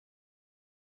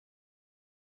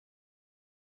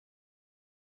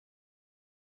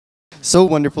So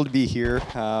wonderful to be here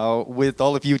with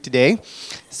all of you today.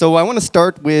 So I want to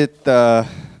start with a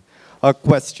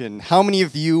question. How many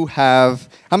of you have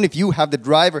the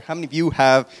drive, or how many of you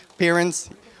have parents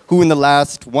who in the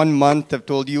last 1 month have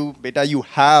told you, beta, you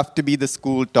have to be the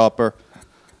school topper,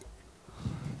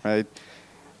 right?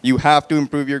 You have to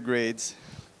improve your grades.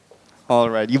 All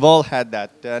right, you've all had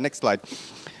that. Next slide.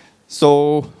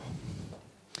 So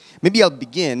maybe I'll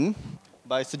begin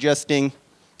by suggesting,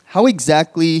 how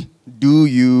exactly do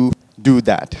you do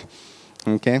that?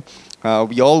 Okay,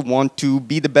 we all want to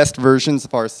be the best versions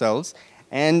of ourselves,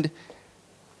 and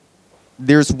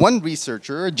there's one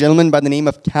researcher, a gentleman by the name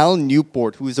of Cal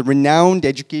Newport, who is a renowned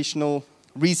educational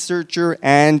researcher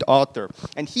and author,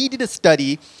 and he did a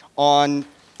study on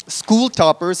school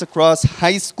toppers across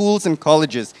high schools and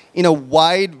colleges in a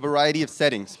wide variety of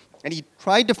settings, and he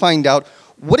tried to find out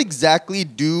what exactly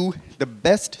do the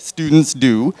best students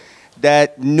do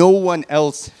that no one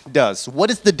else does.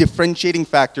 What is the differentiating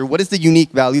factor? What is the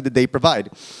unique value that they provide?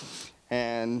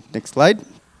 And next slide.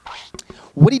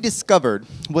 What he discovered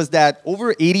was that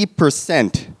over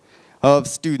 80% of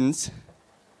students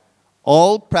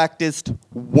all practiced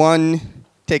one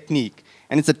technique.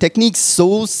 And it's a technique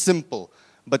so simple,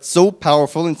 but so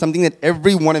powerful, and something that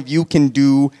every one of you can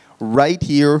do right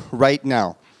here, right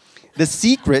now. The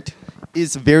secret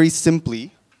is very simply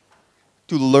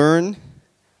to learn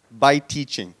by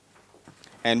teaching.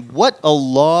 And what a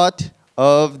lot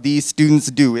of these students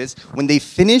do is, when they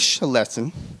finish a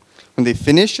lesson, when they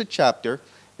finish a chapter,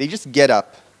 they just get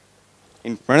up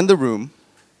in front of the room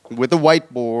with a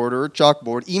whiteboard or a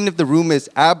chalkboard, even if the room is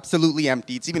absolutely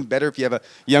empty. It's even better if you have a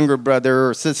younger brother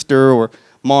or sister or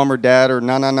mom or dad or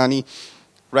nana nani,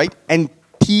 right? And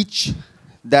teach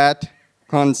that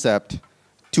concept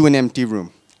to an empty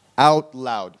room, out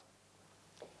loud.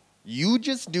 You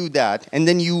just do that, and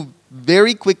then you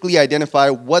very quickly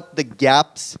identify what the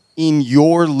gaps in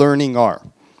your learning are.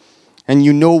 And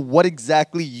you know what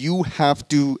exactly you have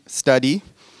to study.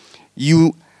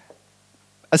 You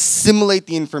assimilate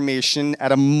the information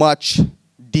at a much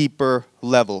deeper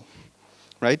level,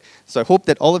 right? So I hope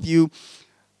that all of you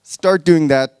start doing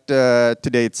that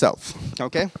today itself,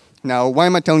 okay? Now, why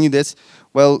am I telling you this?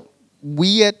 Well,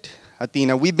 we at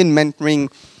Athena, we've been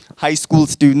mentoring high school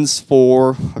students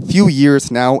for a few years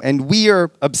now, and we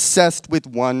are obsessed with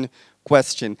one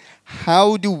question.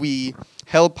 How do we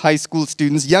help high school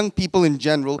students, young people in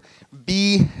general,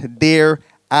 be their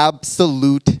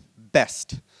absolute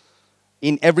best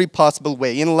in every possible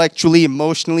way, intellectually,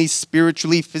 emotionally,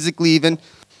 spiritually, physically even,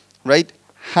 right?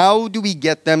 How do we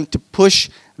get them to push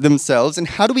themselves, and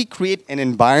how do we create an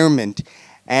environment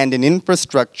and an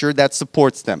infrastructure that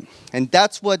supports them? And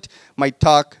that's what my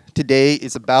talk today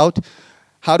is about.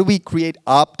 How do we create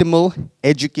optimal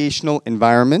educational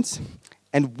environments?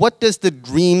 And what does the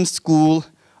dream school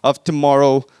of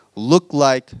tomorrow look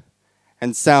like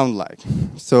and sound like?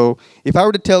 So if I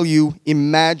were to tell you,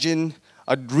 imagine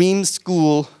a dream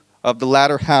school of the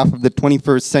latter half of the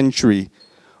 21st century,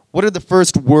 what are the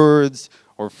first words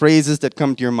or phrases that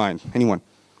come to your mind? Anyone?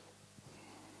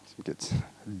 Some kids.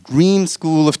 Dream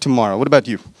school of tomorrow. What about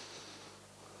you?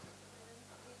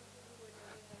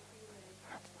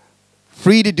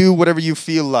 Free to do whatever you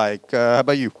feel like. How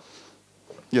about you?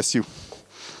 Yes, you.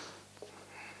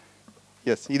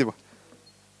 Yes, either one.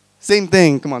 Same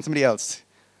thing. Come on, somebody else.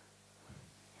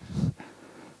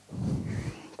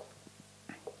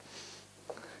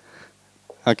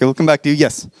 Okay, we'll come back to you.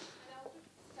 Yes.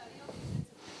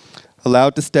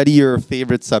 Allowed to study your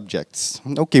favorite subjects.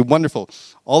 Okay, wonderful.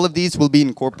 All of these will be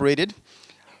incorporated.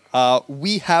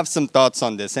 We have some thoughts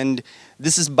on this, and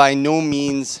this is by no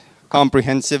means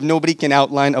comprehensive. Nobody can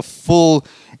outline a full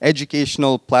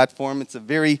educational platform. It's a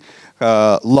very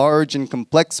large and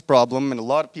complex problem, and a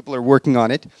lot of people are working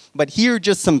on it. But here are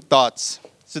just some thoughts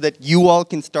so that you all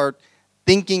can start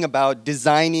thinking about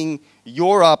designing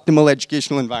your optimal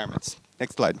educational environments.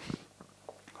 Next slide.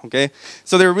 Okay,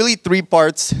 so there are really 3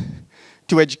 parts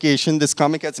to education. This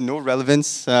comic has no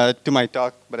relevance to my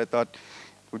talk, but I thought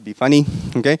it would be funny.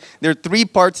 Okay, there are 3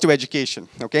 parts to education,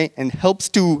 okay, and helps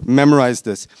to memorize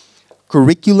this: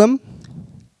 curriculum,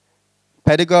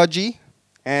 pedagogy,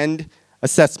 and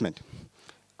assessment.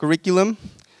 Curriculum,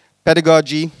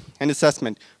 pedagogy, and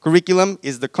assessment. Curriculum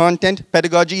is the content.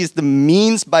 Pedagogy is the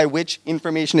means by which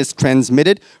information is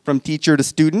transmitted from teacher to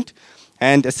student.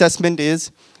 And assessment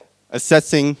is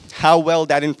assessing how well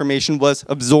that information was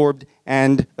absorbed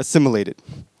and assimilated.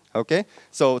 Okay?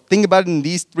 So think about it in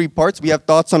these 3 parts. We have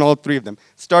thoughts on all 3 of them.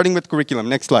 Starting with curriculum.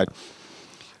 Next slide.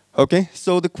 Okay?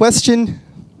 So the question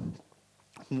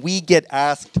we get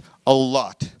asked a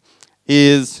lot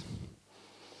is,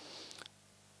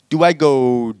 do I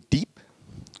go deep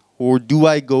or do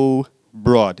I go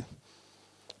broad?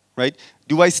 Right?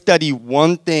 Do I study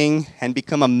one thing and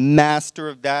become a master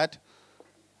of that,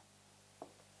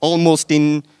 almost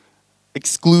in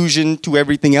exclusion to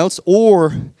everything else?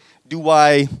 Or do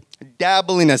I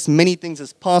dabble in as many things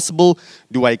as possible?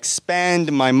 Do I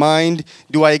expand my mind?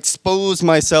 Do I expose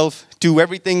myself to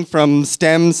everything from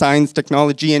STEM, science,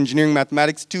 technology, engineering,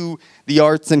 mathematics, to the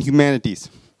arts and humanities?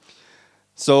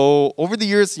 So over the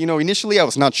years, initially I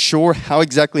was not sure how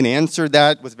exactly to answer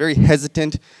that, was very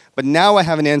hesitant, but now I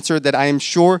have an answer that I am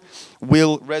sure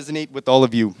will resonate with all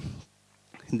of you.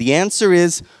 And the answer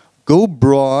is, go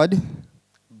broad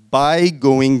by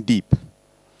going deep.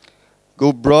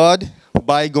 Go broad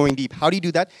by going deep. How do you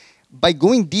do that? By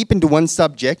going deep into one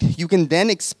subject, you can then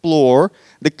explore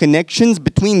the connections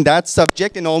between that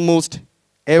subject and almost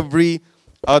every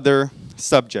other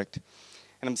subject.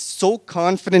 And I'm so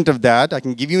confident of that, I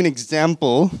can give you an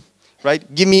example, right?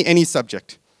 Give me any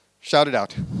subject. Shout it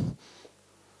out.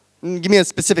 Give me a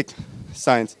specific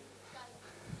science.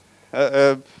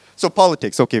 So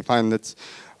politics, okay, fine. That's,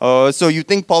 so you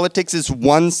think politics is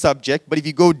one subject, but if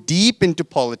you go deep into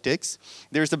politics,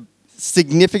 there's a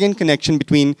significant connection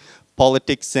between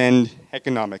politics and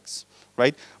economics,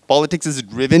 right? Politics is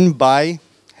driven by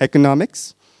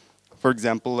economics. For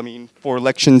example, for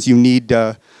elections, you need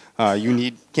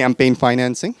campaign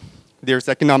financing. There's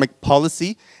economic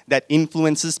policy that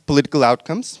influences political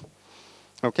outcomes.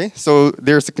 Okay, so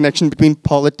there's a connection between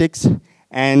politics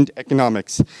and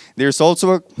economics. There's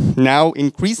also now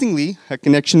increasingly a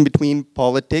connection between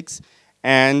politics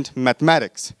and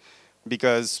mathematics,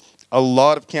 because a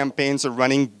lot of campaigns are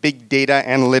running big data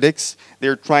analytics.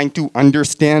 They're trying to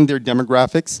understand their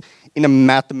demographics in a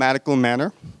mathematical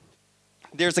manner.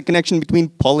 There's a connection between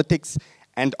politics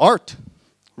and art,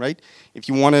 right? If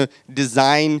you want to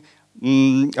design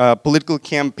political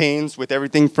campaigns with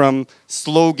everything from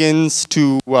slogans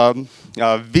to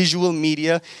visual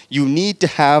media, you need to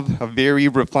have a very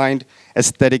refined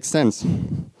aesthetic sense,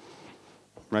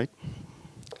 right?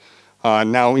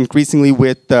 Now, increasingly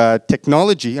with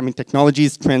technology, technology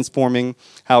is transforming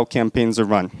how campaigns are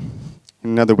run.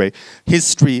 In another way,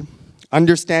 history,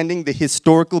 understanding the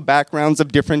historical backgrounds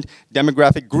of different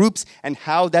demographic groups and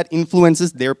how that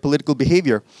influences their political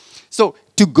behavior. So,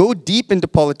 to go deep into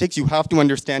politics, you have to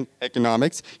understand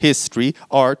economics, history,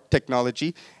 art,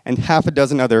 technology, and half a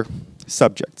dozen other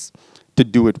subjects to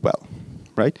do it well,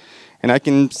 right? And I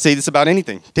can say this about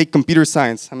anything. Take computer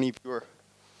science. How many of you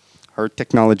are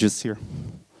technologists here?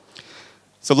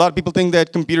 So a lot of people think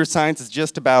that computer science is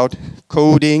just about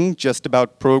coding, just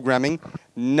about programming.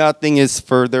 Nothing is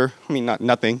further, not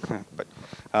nothing, but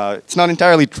it's not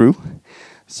entirely true.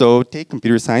 So take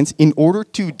computer science. In order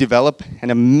to develop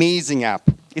an amazing app,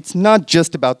 it's not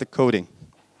just about the coding.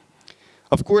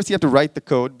 Of course, you have to write the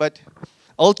code, but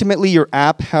ultimately your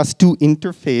app has to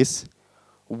interface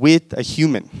with a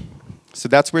human. So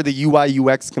that's where the UI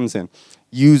UX comes in.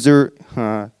 User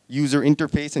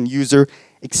interface and user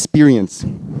experience,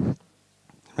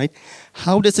 right?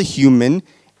 How does a human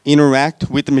interact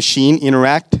with the machine,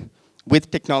 interact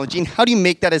with technology, and how do you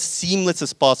make that as seamless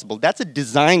as possible? That's a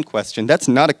design question. That's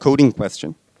not a coding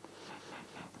question,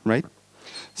 right?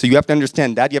 So you have to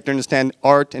understand that. You have to understand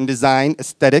art and design,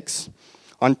 aesthetics.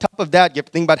 On top of that, you have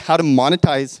to think about how to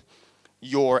monetize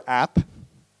your app.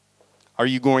 Are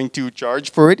you going to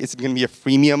charge for it? Is it going to be a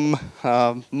freemium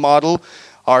model?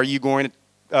 Are you going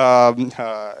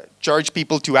to charge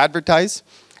people to advertise?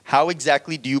 How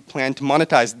exactly do you plan to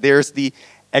monetize? There's the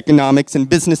economics and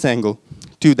business angle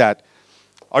to that.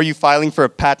 Are you filing for a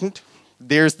patent?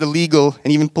 There's the legal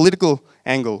and even political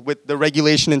angle with the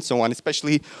regulation and so on,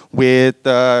 especially with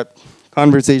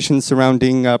conversations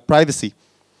surrounding privacy.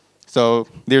 So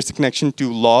there's a connection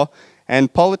to law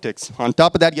and politics. On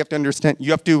top of that, you have to understand,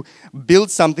 you have to build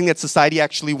something that society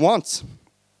actually wants.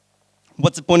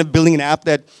 What's the point of building an app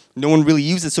that no one really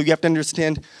uses? So you have to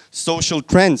understand social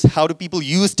trends. How do people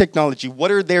use technology?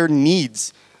 What are their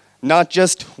needs? Not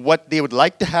just what they would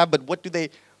like to have, but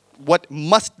what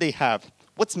must they have?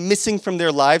 What's missing from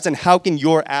their lives, and how can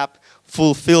your app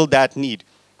fulfill that need?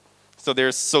 So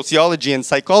there's sociology and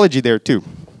psychology there too.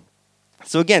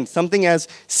 So again, something as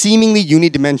seemingly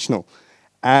unidimensional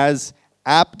as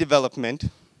app development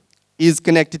is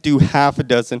connected to half a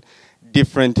dozen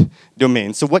different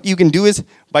domains. So what you can do is,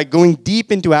 by going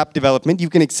deep into app development, you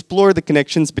can explore the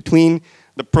connections between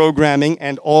the programming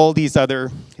and all these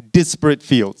other disparate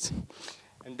fields.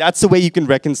 And that's the way you can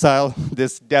reconcile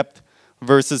this depth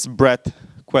versus breadth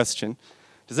question.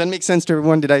 Does that make sense to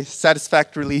everyone? Did I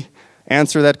satisfactorily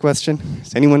answer that question?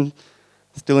 Is anyone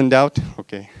still in doubt?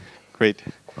 Okay, great.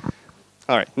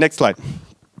 All right, next slide.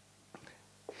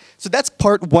 So that's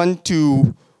part one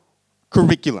to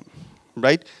curriculum,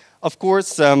 right? Of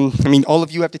course, I mean, all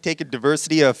of you have to take a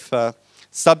diversity of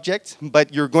subjects,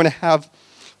 but you're going to have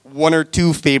one or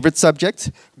two favorite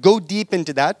subjects. Go deep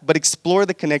into that, but explore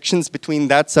the connections between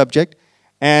that subject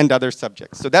and other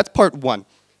subjects. So that's part one.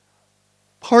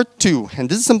 Part two, and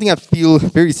this is something I feel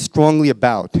very strongly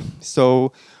about.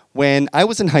 So when I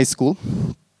was in high school,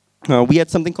 we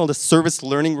had something called a service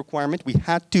learning requirement. We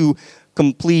had to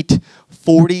complete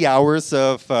 40 hours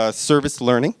of service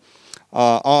learning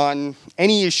on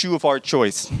any issue of our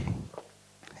choice.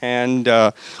 And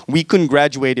we couldn't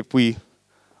graduate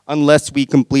unless we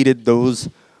completed those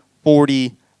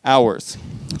 40 hours.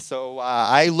 So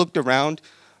I looked around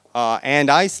and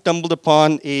I stumbled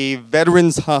upon a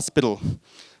veterans hospital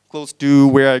close to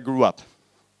where I grew up.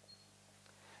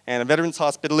 And a veterans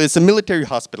hospital is a military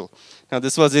hospital. Now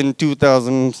this was in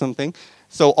 2000 something.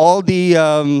 So all the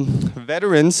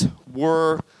veterans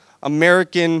were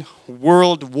American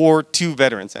World War II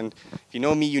veterans. And if you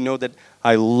know me, you know that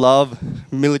I love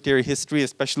military history,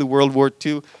 especially World War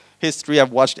II history.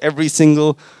 I've watched every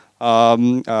single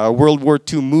World War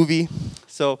II movie.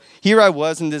 So here I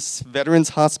was in this veterans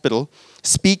hospital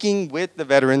speaking with the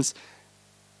veterans.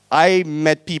 I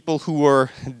met people who were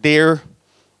there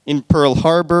in Pearl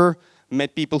Harbor,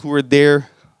 met people who were there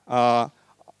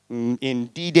in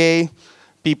D-Day,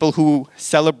 people who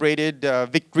celebrated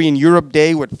Victory in Europe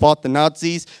Day, who had fought the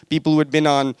Nazis, people who had been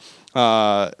on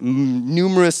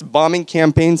numerous bombing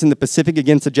campaigns in the Pacific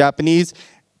against the Japanese,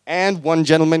 and one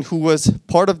gentleman who was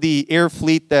part of the air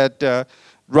fleet that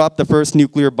dropped the first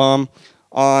nuclear bomb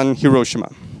on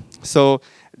Hiroshima. So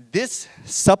this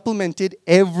supplemented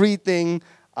everything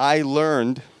I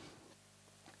learned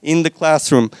in the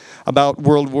classroom about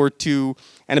World War II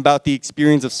and about the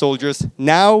experience of soldiers.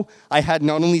 Now I had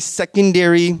not only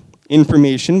secondary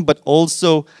information, but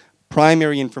also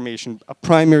primary information, a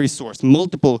primary source,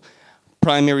 multiple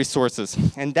primary sources.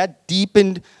 And that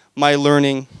deepened my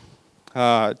learning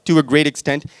to a great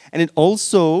extent. And it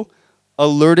also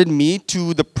alerted me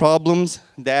to the problems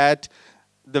that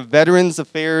the Veterans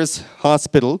Affairs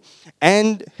Hospital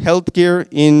and healthcare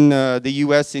in the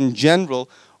US in general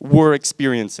were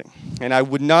experiencing. And I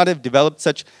would not have developed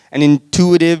such an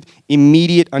intuitive,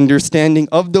 immediate understanding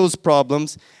of those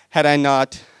problems had I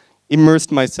not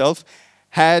immersed myself,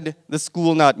 had the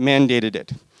school not mandated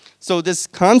it. So this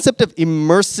concept of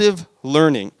immersive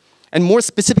learning, and more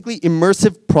specifically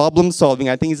immersive problem solving,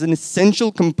 I think is an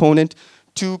essential component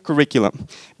to curriculum.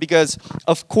 Because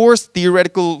of course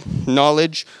theoretical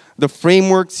knowledge, the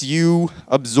frameworks you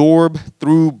absorb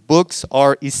through books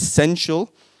are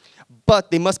essential, but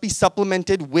they must be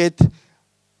supplemented with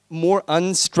more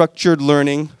unstructured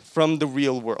learning from the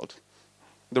real world.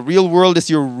 The real world is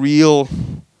your real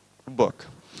book.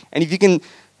 And if you can,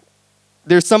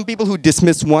 there's some people who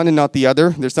dismiss one and not the other.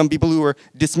 There's some people who are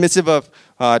dismissive of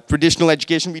traditional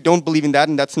education. We don't believe in that,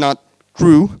 and that's not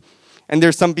true. And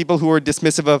there's some people who are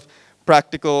dismissive of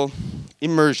practical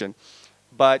immersion.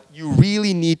 But you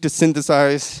really need to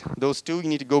synthesize those two. You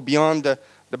need to go beyond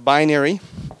the binary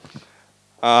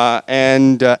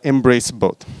and embrace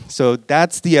both. So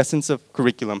that's the essence of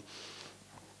curriculum.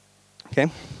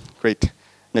 Okay, great.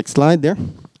 Next slide there.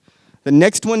 The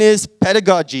next one is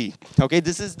pedagogy. Okay,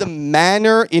 this is the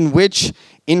manner in which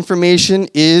information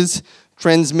is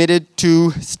transmitted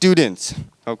to students.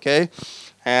 Okay,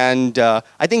 and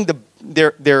I think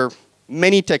there are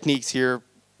many techniques here,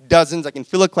 dozens. I can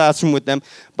fill a classroom with them,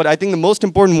 but I think the most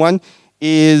important one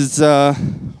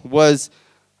was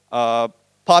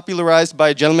popularized by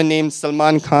a gentleman named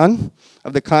Salman Khan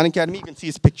of the Khan Academy. You can see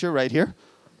his picture right here.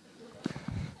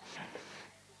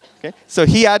 Okay, so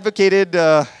he advocated.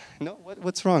 No,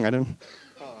 what's wrong? I don't.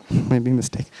 Might be a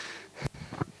mistake.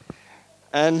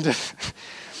 And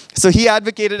so he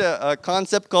advocated a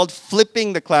concept called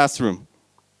flipping the classroom.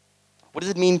 What does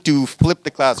it mean to flip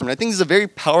the classroom? I think this is a very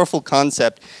powerful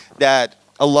concept that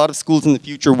a lot of schools in the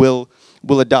future will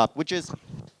adopt, which is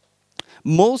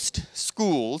most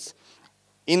schools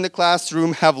in the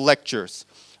classroom have lectures,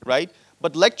 right?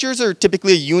 But lectures are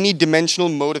typically a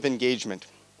unidimensional mode of engagement,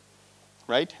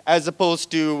 right? As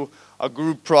opposed to a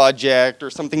group project or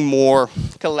something more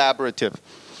collaborative.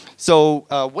 So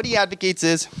what he advocates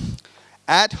is,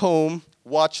 at home,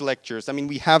 watch lectures. I mean,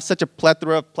 we have such a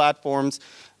plethora of platforms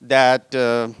that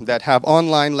have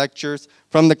online lectures,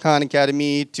 from the Khan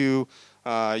Academy to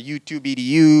YouTube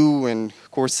EDU and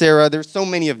Coursera. There's so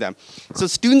many of them. So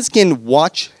students can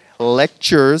watch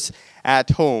lectures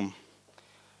at home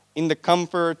in the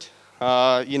comfort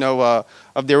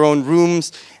of their own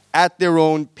rooms. at their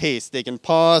own pace. They can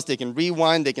pause, they can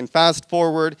rewind, they can fast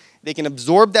forward, they can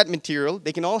absorb that material,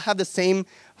 they can all have the same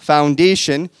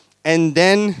foundation, and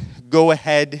then go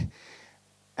ahead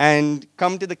and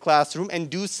come to the classroom and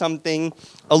do something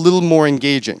a little more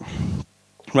engaging,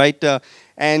 right?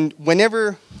 And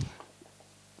whenever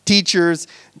teachers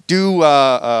do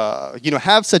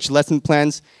have such lesson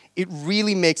plans, it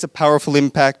really makes a powerful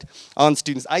impact on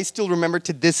students. I still remember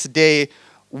to this day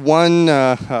one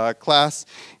class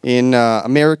in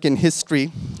American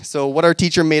history. So what our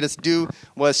teacher made us do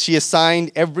was she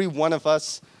assigned every one of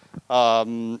us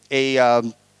a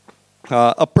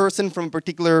person from a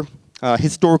particular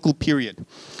historical period.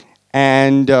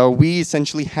 And we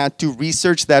essentially had to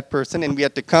research that person, and we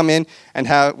had to come in and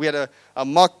we had a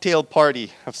mocktail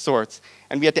party of sorts.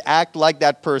 And we had to act like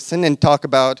that person and talk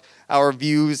about our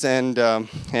views and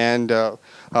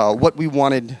what we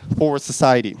wanted for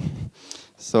society.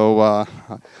 So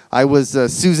I was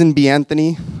Susan B.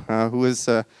 Anthony, who is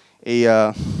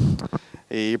a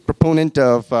proponent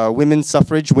of women's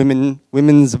suffrage,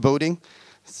 women's voting.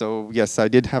 So yes, I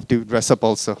did have to dress up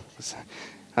also.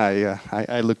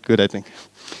 I looked good, I think.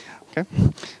 Okay.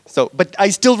 So, but I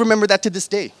still remember that to this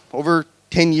day, over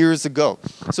 10 years ago.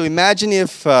 So imagine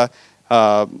if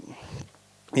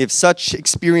such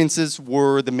experiences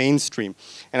were the mainstream.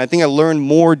 And I think I learned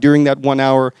more during that 1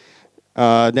 hour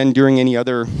than during any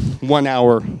other 1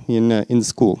 hour in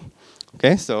school.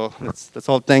 Okay, so let's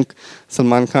all thank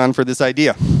Salman Khan for this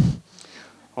idea.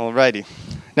 Alrighty,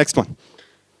 next one.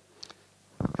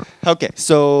 Okay,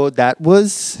 so that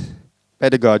was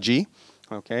pedagogy.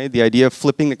 Okay, the idea of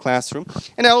flipping the classroom.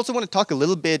 And I also want to talk a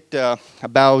little bit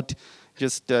about,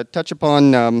 just touch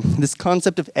upon this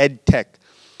concept of ed tech.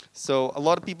 So a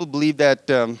lot of people believe that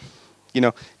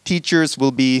teachers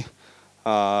will be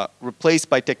replaced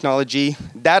by technology.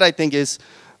 That, I think, is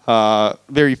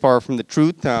very far from the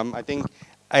truth. I think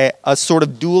a sort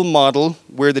of dual model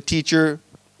where the teacher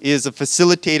is a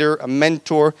facilitator, a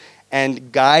mentor,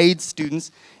 and guides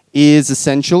students is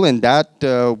essential, and that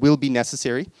will be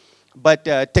necessary. But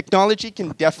technology can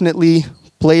definitely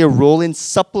play a role in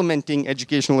supplementing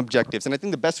educational objectives. And I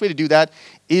think the best way to do that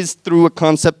is through a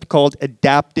concept called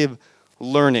adaptive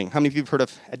learning. How many of you have heard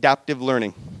of adaptive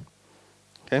learning?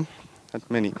 Okay, not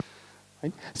many.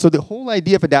 Right? So the whole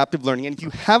idea of adaptive learning, and if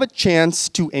you have a chance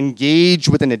to engage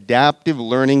with an adaptive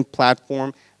learning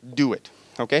platform, do it.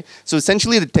 Okay? So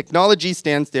essentially the technology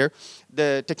stands there.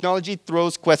 The technology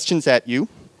throws questions at you,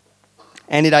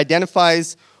 and it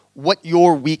identifies what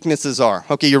your weaknesses are.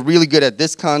 Okay, you're really good at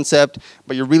this concept,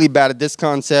 but you're really bad at this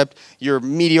concept. You're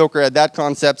mediocre at that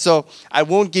concept. So I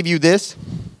won't give you this.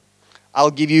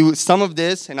 I'll give you some of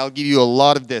this, and I'll give you a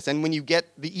lot of this. And when you get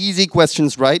the easy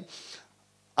questions right,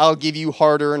 I'll give you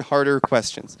harder and harder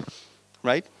questions,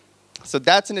 right? So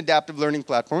that's an adaptive learning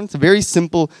platform. It's a very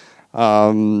simple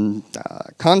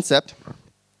concept,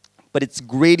 but it's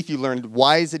great if you learn it.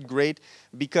 Why is it great?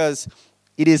 Because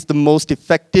it is the most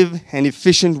effective and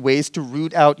efficient ways to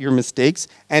root out your mistakes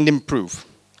and improve,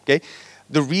 okay?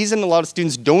 The reason a lot of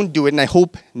students don't do it, and I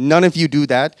hope none of you do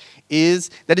that,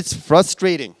 is that it's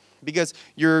frustrating because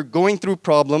you're going through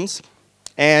problems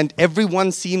and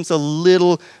everyone seems a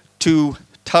little too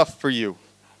tough for you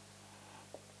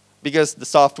because the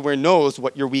software knows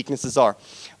what your weaknesses are.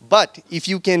 But if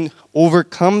you can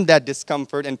overcome that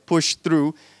discomfort and push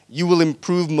through, you will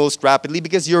improve most rapidly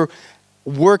because you're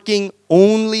working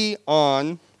only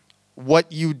on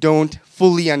what you don't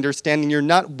fully understand, and you're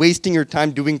not wasting your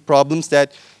time doing problems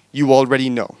that you already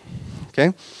know,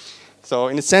 okay? So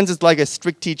in a sense, it's like a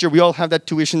strict teacher. We all have that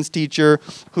tuitions teacher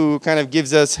who kind of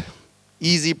gives us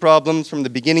easy problems from the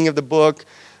beginning of the book.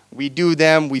 We do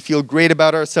them, we feel great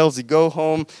about ourselves, we go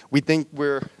home, we think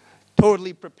we're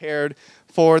totally prepared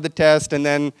for the test, and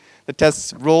then the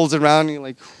test rolls around and you're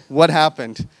like, what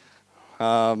happened?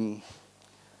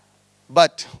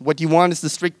 But what you want is the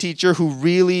strict teacher who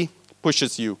really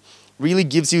pushes you, really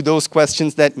gives you those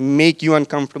questions that make you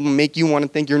uncomfortable, make you want to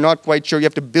think you're not quite sure. You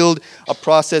have to build a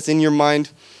process in your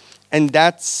mind, and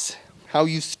that's how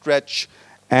you stretch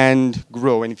and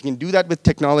grow. And if you can do that with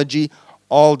technology,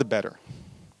 all the better.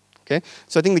 Okay?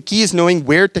 So I think the key is knowing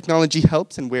where technology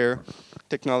helps and where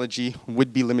technology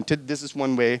would be limited. This is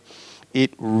one way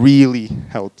it really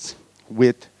helps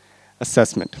with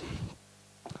assessment.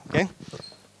 Okay?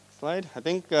 Slide. I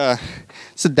think,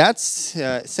 so that's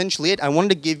essentially it. I wanted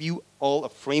to give you all a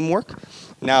framework.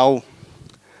 Now,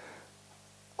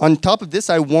 on top of this,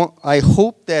 I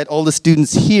hope that all the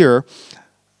students here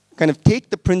kind of take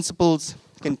the principles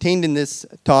contained in this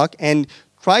talk and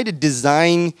try to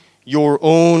design your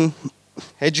own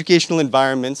educational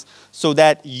environments so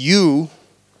that you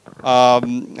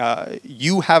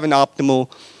you have an optimal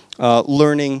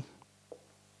learning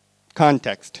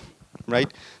context,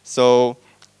 right? So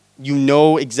you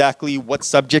know exactly what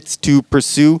subjects to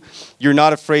pursue. You're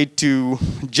not afraid to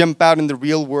jump out in the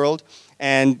real world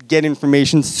and get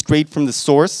information straight from the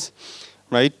source,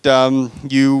 right?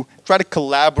 You try to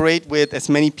collaborate with as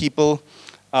many people,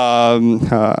 while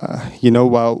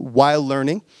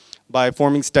learning by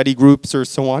forming study groups or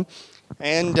so on.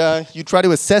 And you try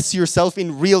to assess yourself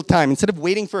in real time. Instead of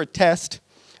waiting for a test,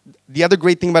 the other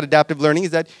great thing about adaptive learning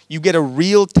is that you get a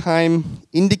real-time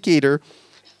indicator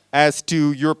as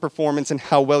to your performance and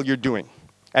how well you're doing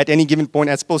at any given point,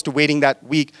 as opposed to waiting that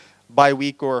week by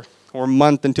week or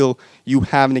month until you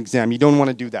have an exam. You don't want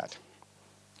to do that.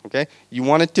 Okay? You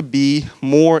want it to be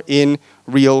more in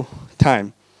real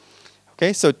time.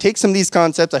 Okay, so take some of these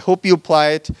concepts. I hope you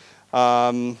apply it.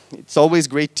 It's always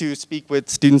great to speak with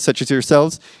students such as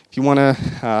yourselves. If you want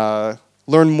to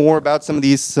learn more about some of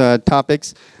these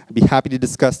topics, I'd be happy to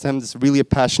discuss them. This is really a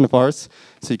passion of ours,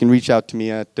 so you can reach out to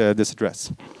me at this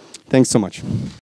address. Thanks so much.